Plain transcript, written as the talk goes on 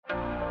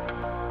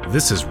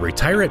This is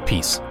Retire at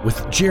Peace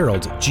with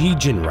Gerald G.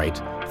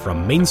 Ginwright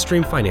from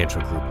Mainstream Financial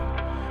Group.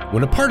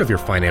 When a part of your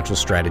financial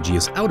strategy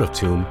is out of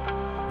tune,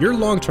 your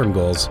long-term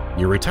goals,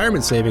 your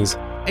retirement savings,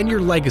 and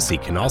your legacy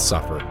can all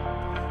suffer.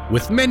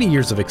 With many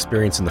years of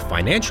experience in the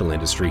financial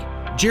industry,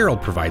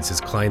 Gerald provides his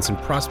clients and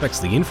prospects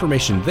the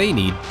information they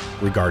need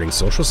regarding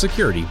Social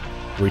Security,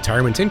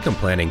 retirement income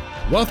planning,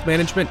 wealth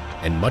management,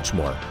 and much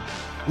more.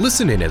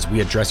 Listen in as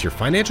we address your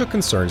financial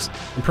concerns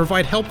and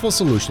provide helpful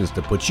solutions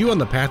to put you on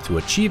the path to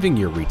achieving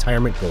your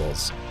retirement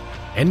goals.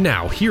 And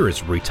now, here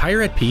is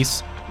Retire at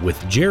Peace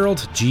with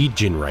Gerald G.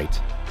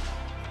 Ginwright.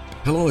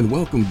 Hello and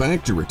welcome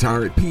back to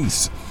Retire at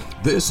Peace.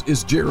 This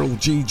is Gerald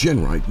G.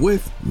 Ginwright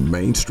with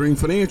Mainstream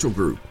Financial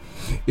Group.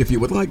 If you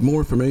would like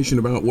more information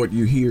about what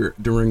you hear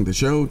during the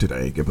show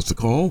today, give us a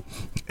call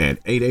at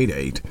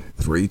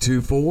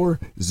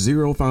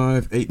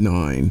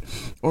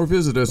 888-324-0589 or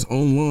visit us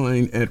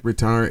online at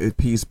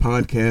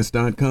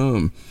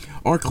retireatpeacepodcast.com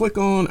or click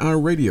on our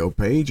radio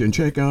page and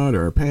check out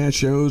our past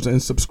shows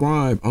and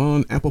subscribe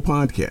on Apple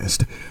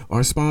Podcast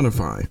or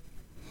Spotify.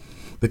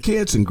 The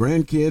kids and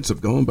grandkids have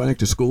gone back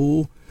to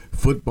school,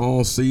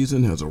 football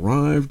season has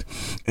arrived,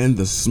 and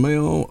the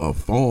smell of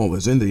fall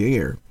is in the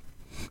air.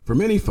 For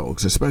many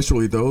folks,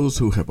 especially those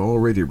who have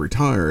already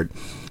retired,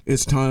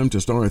 it's time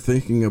to start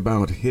thinking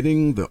about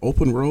hitting the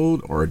open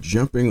road or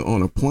jumping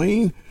on a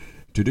plane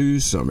to do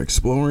some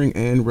exploring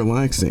and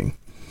relaxing.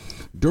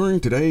 During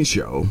today's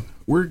show,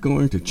 we're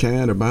going to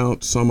chat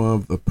about some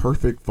of the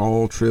perfect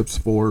fall trips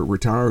for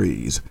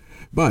retirees.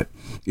 But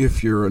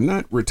if you're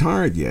not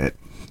retired yet,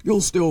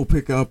 you'll still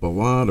pick up a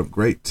lot of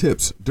great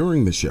tips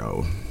during the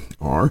show.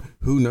 Or,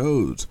 who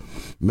knows,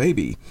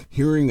 maybe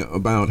hearing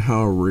about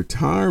how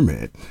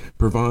retirement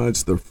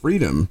provides the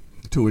freedom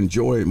to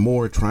enjoy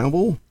more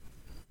travel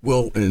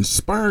will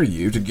inspire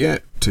you to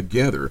get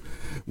together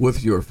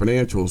with your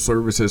financial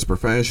services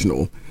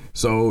professional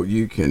so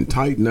you can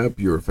tighten up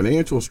your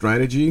financial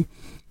strategy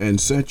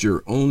and set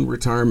your own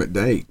retirement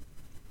date.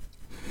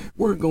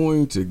 We're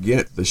going to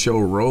get the show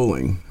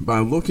rolling by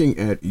looking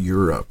at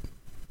Europe.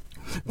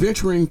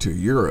 Venturing to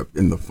Europe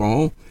in the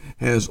fall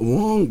has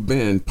long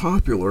been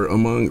popular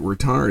among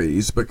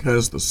retirees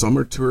because the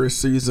summer tourist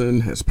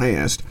season has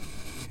passed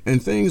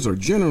and things are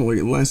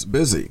generally less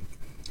busy.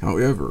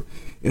 However,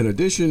 in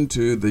addition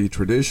to the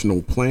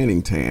traditional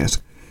planning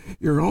task,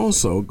 you're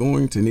also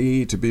going to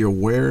need to be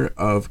aware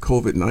of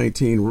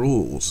COVID-19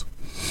 rules.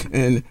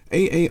 An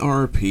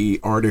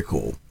AARP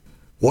article,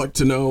 What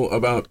to Know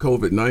About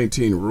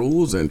COVID-19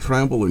 Rules and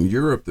Travel in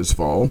Europe This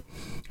Fall,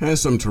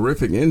 has some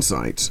terrific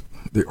insights.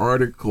 The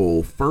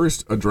article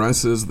first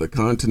addresses the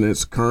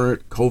continent's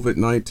current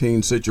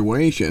COVID-19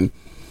 situation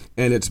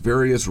and its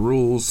various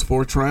rules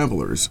for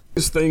travelers.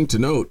 This thing to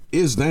note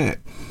is that,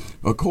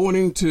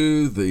 according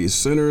to the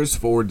Centers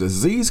for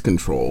Disease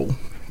Control,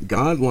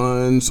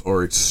 guidelines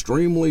are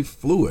extremely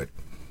fluid.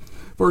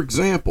 For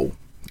example,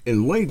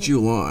 in late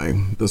July,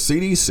 the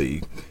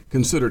CDC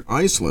considered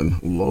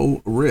Iceland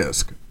low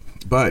risk,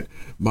 but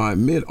by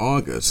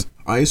mid-August,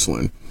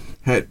 Iceland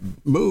had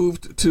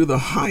moved to the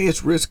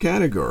highest risk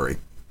category,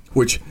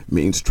 which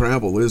means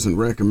travel isn't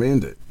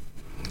recommended.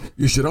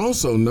 You should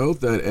also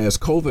note that as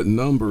COVID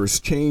numbers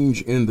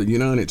change in the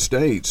United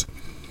States,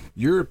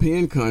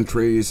 European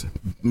countries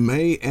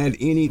may at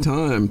any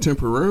time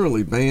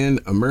temporarily ban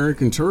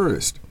American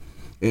tourists.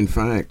 In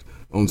fact,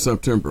 on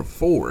September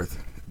 4th,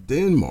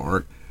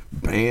 Denmark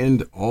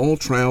banned all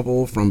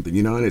travel from the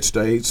United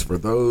States for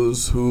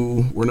those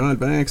who were not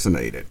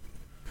vaccinated.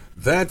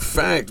 That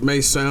fact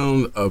may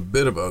sound a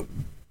bit of a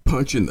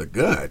punch in the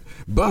gut,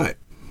 but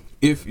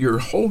if you're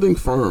holding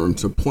firm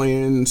to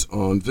plans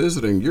on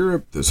visiting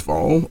Europe this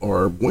fall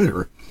or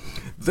winter,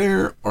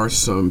 there are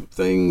some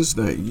things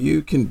that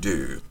you can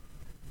do.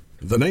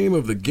 The name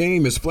of the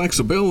game is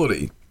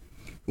flexibility.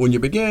 When you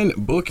begin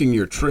booking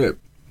your trip,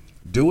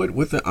 do it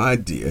with the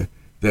idea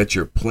that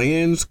your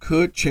plans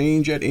could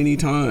change at any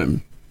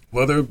time,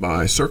 whether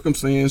by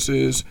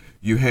circumstances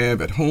you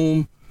have at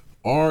home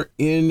or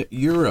in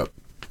Europe.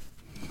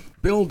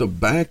 Build a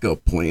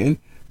backup plan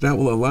that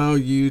will allow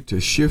you to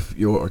shift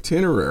your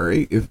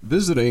itinerary if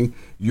visiting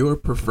your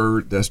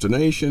preferred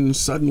destination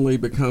suddenly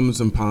becomes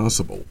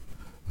impossible.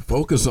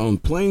 Focus on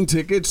plane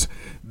tickets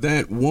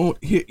that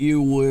won't hit you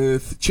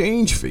with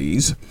change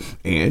fees,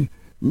 and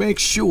make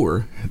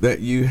sure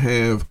that you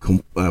have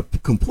a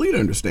complete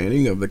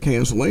understanding of the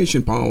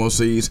cancellation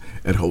policies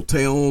at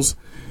hotels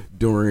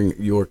during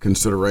your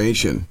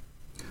consideration.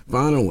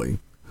 Finally,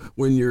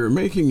 when you're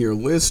making your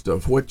list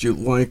of what you'd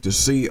like to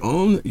see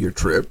on your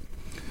trip,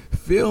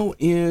 fill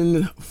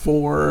in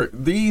for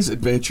these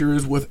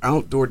adventures with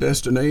outdoor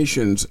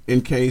destinations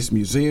in case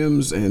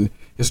museums and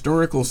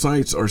historical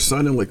sites are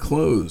suddenly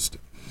closed.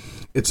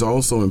 It's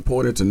also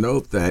important to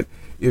note that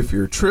if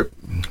your trip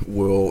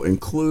will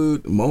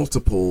include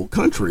multiple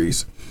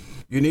countries,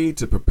 you need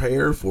to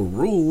prepare for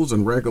rules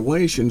and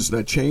regulations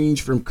that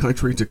change from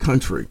country to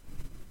country.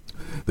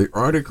 The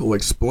article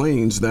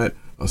explains that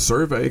a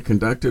survey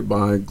conducted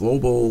by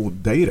Global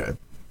Data,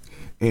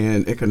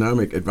 an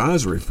economic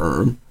advisory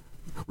firm,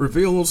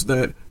 reveals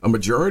that a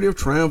majority of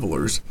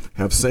travelers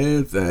have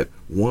said that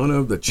one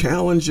of the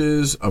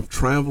challenges of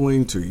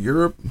traveling to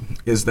Europe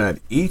is that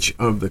each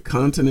of the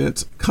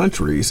continent's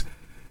countries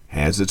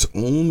has its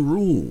own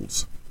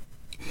rules.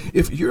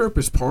 If Europe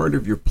is part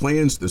of your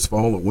plans this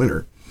fall or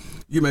winter,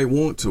 you may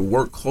want to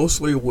work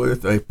closely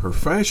with a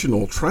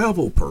professional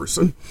travel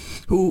person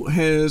who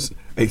has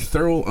a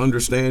thorough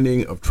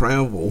understanding of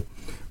travel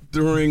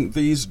during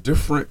these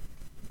different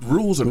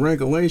rules and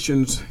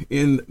regulations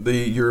in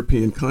the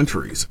European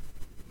countries.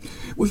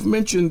 We've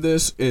mentioned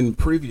this in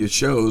previous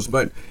shows,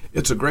 but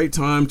it's a great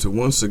time to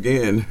once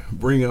again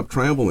bring up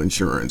travel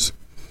insurance.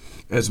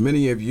 As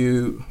many of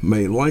you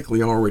may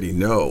likely already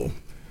know,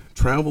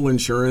 travel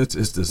insurance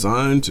is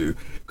designed to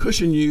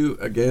cushion you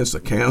against a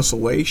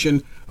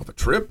cancellation of a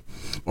trip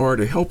or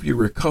to help you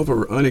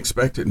recover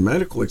unexpected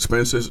medical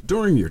expenses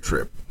during your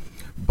trip.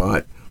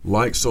 But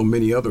like so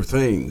many other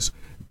things,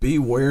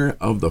 beware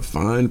of the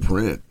fine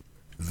print.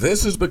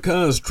 This is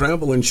because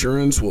travel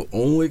insurance will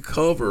only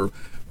cover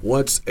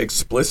what's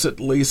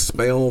explicitly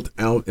spelled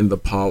out in the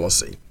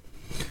policy.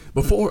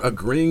 Before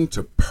agreeing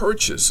to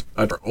purchase,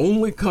 are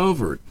only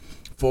covered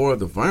for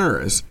the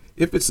virus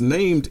if it's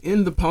named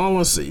in the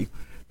policy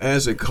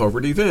as a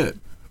covered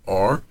event,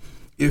 or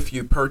if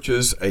you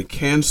purchase a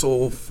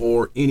cancel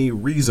for any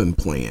reason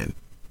plan.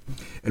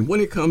 And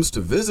when it comes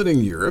to visiting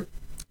Europe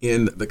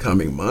in the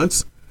coming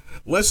months,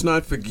 let's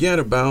not forget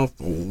about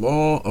the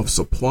law of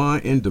supply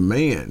and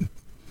demand.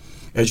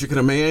 As you can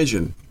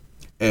imagine,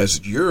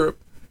 as Europe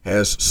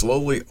has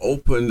slowly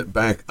opened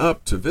back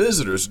up to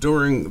visitors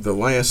during the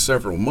last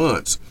several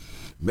months,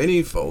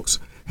 many folks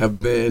have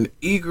been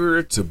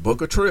eager to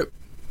book a trip.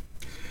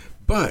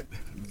 But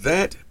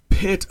that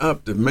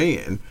pent-up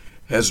demand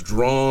has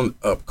drawn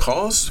up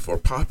costs for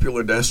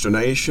popular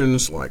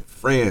destinations like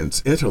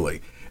France,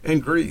 Italy,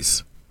 and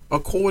Greece.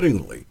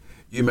 Accordingly,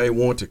 you may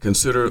want to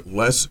consider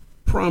less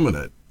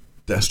prominent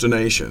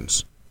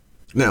destinations.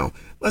 Now,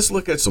 let's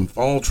look at some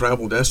fall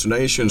travel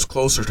destinations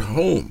closer to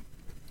home.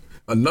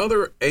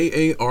 Another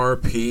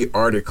AARP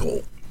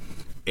article,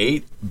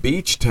 8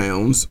 beach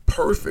towns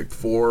perfect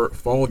for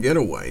fall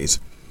getaways,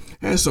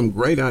 has some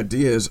great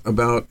ideas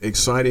about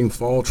exciting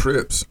fall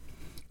trips.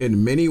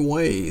 In many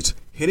ways,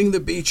 hitting the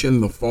beach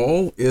in the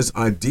fall is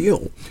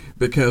ideal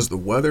because the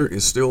weather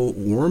is still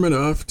warm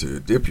enough to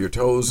dip your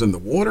toes in the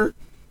water,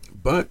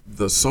 but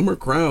the summer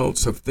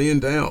crowds have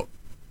thinned out.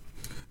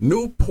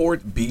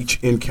 Newport Beach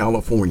in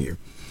California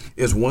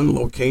is one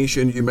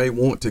location you may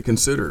want to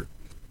consider.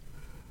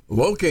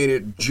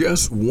 Located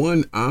just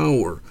 1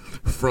 hour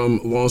from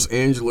Los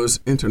Angeles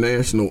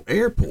International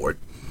Airport,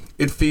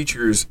 it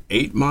features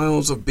 8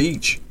 miles of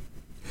beach.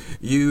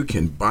 You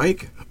can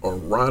bike or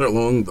ride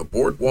along the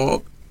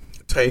boardwalk,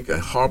 take a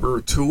harbor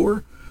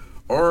tour,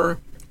 or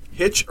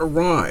hitch a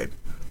ride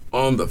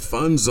on the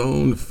Fun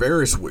Zone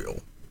Ferris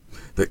wheel.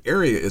 The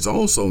area is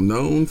also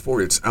known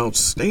for its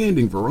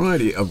outstanding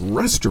variety of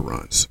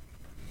restaurants.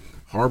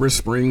 Harbor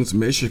Springs,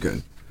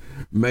 Michigan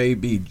may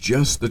be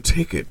just the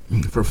ticket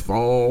for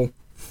fall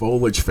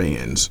foliage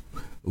fans.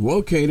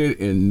 Located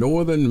in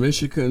northern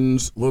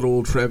Michigan's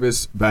Little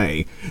Travis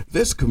Bay,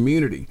 this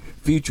community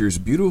features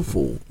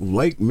beautiful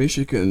Lake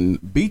Michigan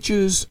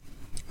beaches,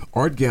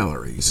 art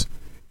galleries,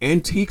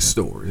 antique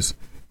stores,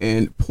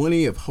 and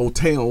plenty of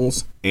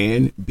hotels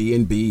and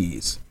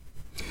B&Bs.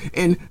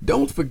 And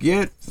don't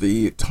forget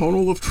the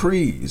Tunnel of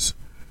Trees,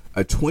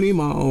 a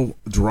 20-mile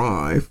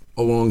drive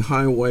along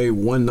Highway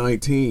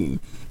 119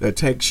 that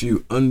takes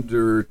you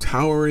under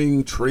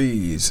towering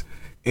trees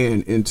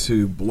and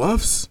into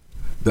bluffs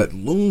that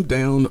loom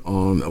down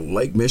on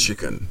Lake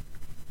Michigan.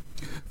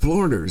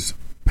 Florida's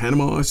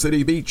Panama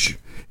City Beach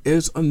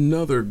is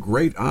another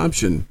great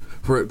option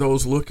for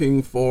those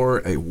looking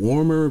for a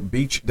warmer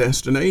beach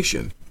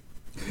destination.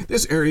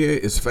 This area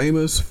is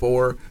famous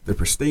for the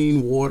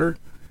pristine water,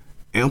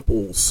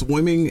 ample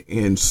swimming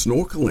and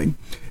snorkeling,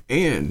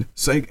 and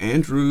St.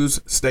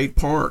 Andrews State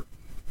Park,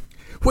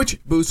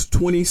 which boasts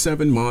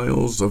 27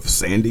 miles of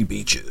sandy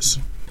beaches.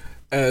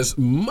 As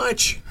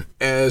much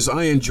as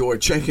I enjoy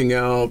checking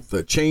out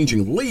the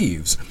changing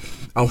leaves,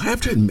 I'll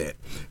have to admit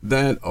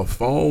that a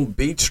fall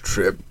beach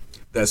trip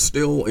that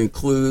still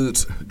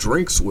includes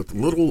drinks with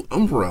little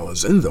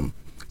umbrellas in them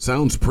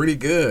sounds pretty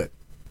good.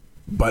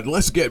 But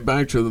let's get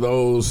back to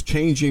those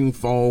changing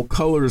fall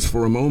colors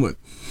for a moment.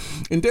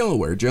 In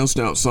Delaware, just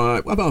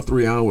outside, about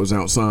 3 hours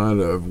outside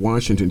of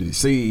Washington,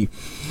 D.C.,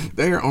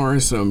 there are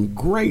some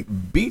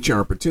great beach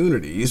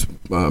opportunities,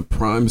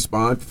 prime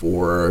spot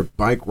for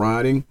bike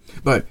riding.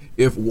 But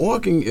if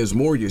walking is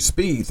more your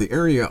speed, the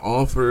area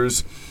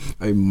offers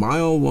a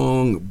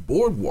mile-long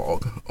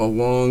boardwalk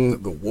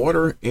along the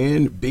water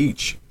and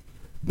beach.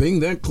 Being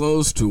that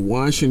close to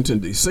Washington,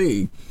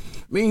 D.C.,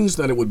 means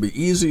that it would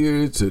be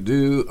easier to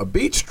do a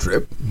beach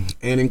trip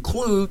and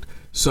include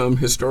some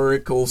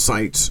historical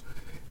sites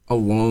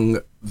along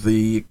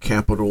the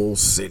capital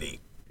city.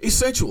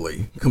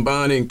 Essentially,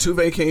 combining 2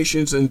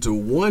 vacations into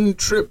 1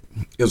 trip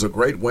is a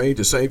great way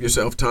to save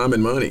yourself time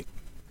and money.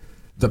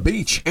 The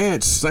beach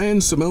at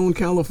San Simon,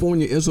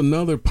 California is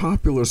another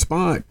popular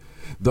spot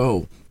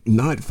though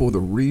not for the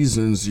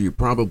reasons you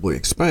probably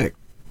expect.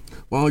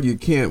 While you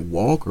can't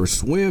walk or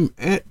swim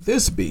at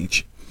this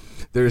beach,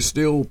 there's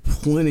still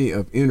plenty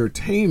of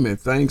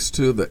entertainment thanks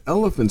to the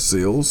elephant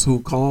seals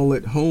who call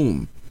it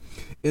home.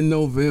 In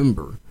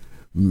November,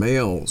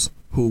 males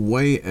who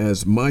weigh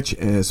as much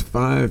as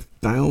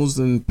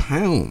 5,000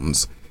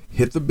 pounds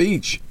hit the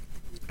beach.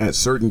 At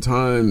certain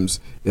times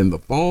in the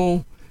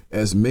fall,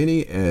 as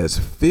many as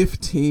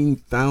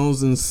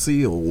 15,000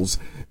 seals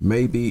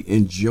may be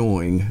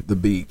enjoying the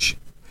beach.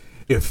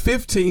 If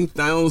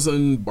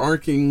 15,000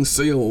 barking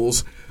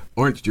seals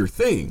aren't your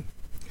thing,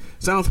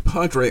 South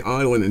Padre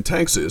Island in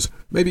Texas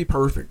may be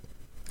perfect.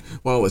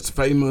 While it's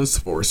famous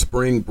for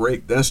spring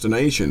break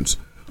destinations,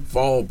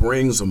 fall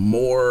brings a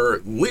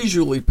more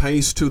leisurely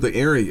pace to the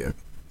area.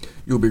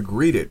 You'll be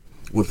greeted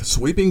with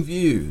sweeping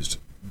views,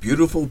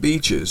 beautiful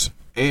beaches,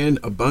 and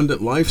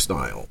abundant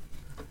lifestyle.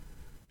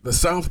 The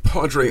South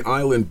Padre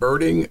Island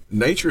Birding,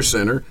 Nature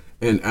Center,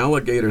 and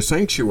Alligator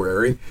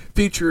Sanctuary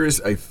features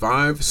a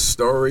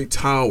 5-story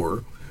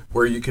tower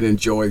where you can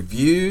enjoy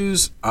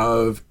views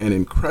of an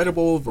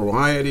incredible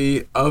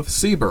variety of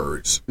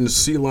seabirds. The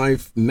Sea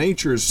Life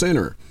Nature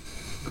Center,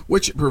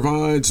 which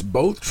provides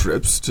boat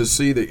trips to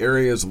see the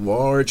area's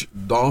large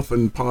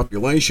dolphin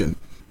population.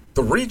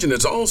 The region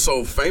is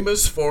also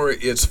famous for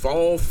its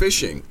fall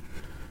fishing.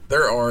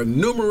 There are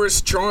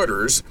numerous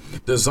charters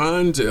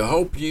designed to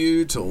help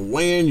you to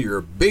land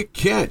your big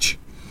catch.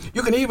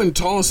 You can even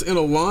toss in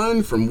a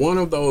line from one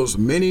of those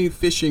many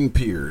fishing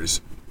piers.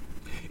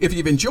 If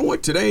you've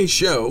enjoyed today's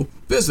show,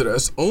 visit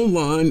us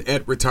online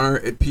at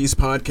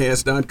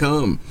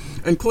retireatpeacepodcast.com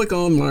and click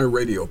on my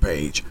radio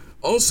page.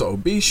 Also,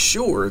 be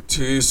sure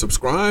to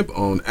subscribe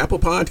on Apple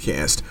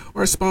Podcast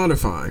or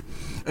Spotify.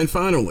 And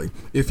finally,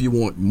 if you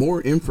want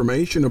more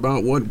information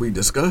about what we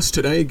discussed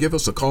today, give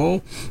us a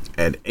call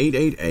at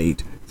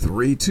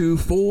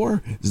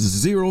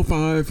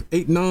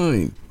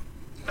 888-324-0589.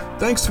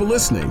 Thanks for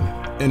listening,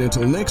 and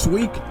until next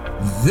week,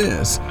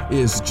 this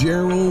is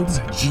Gerald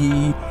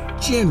G.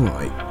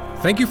 Ginwright.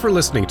 Thank you for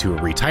listening to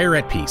Retire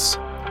at Peace.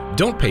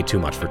 Don't pay too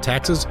much for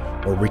taxes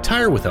or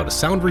retire without a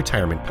sound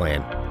retirement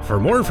plan. For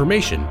more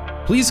information,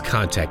 please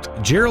contact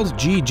Gerald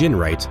G.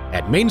 Ginwright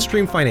at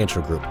Mainstream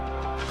Financial Group.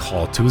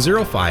 Call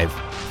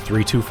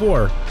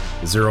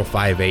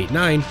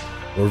 205-324-0589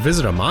 or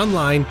visit them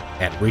online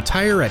at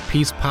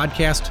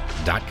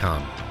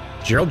retireatpeacepodcast.com.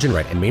 Gerald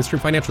Ginwright and Mainstream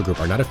Financial Group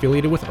are not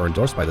affiliated with or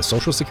endorsed by the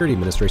Social Security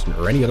Administration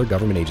or any other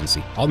government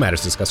agency. All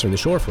matters discussed during the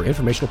show are for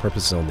informational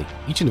purposes only.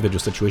 Each individual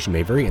situation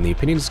may vary, and the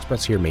opinions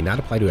expressed here may not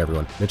apply to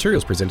everyone.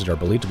 Materials presented are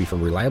believed to be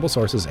from reliable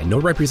sources, and no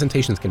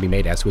representations can be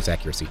made as to its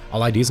accuracy.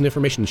 All ideas and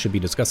information should be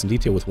discussed in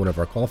detail with one of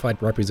our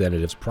qualified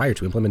representatives prior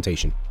to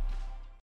implementation.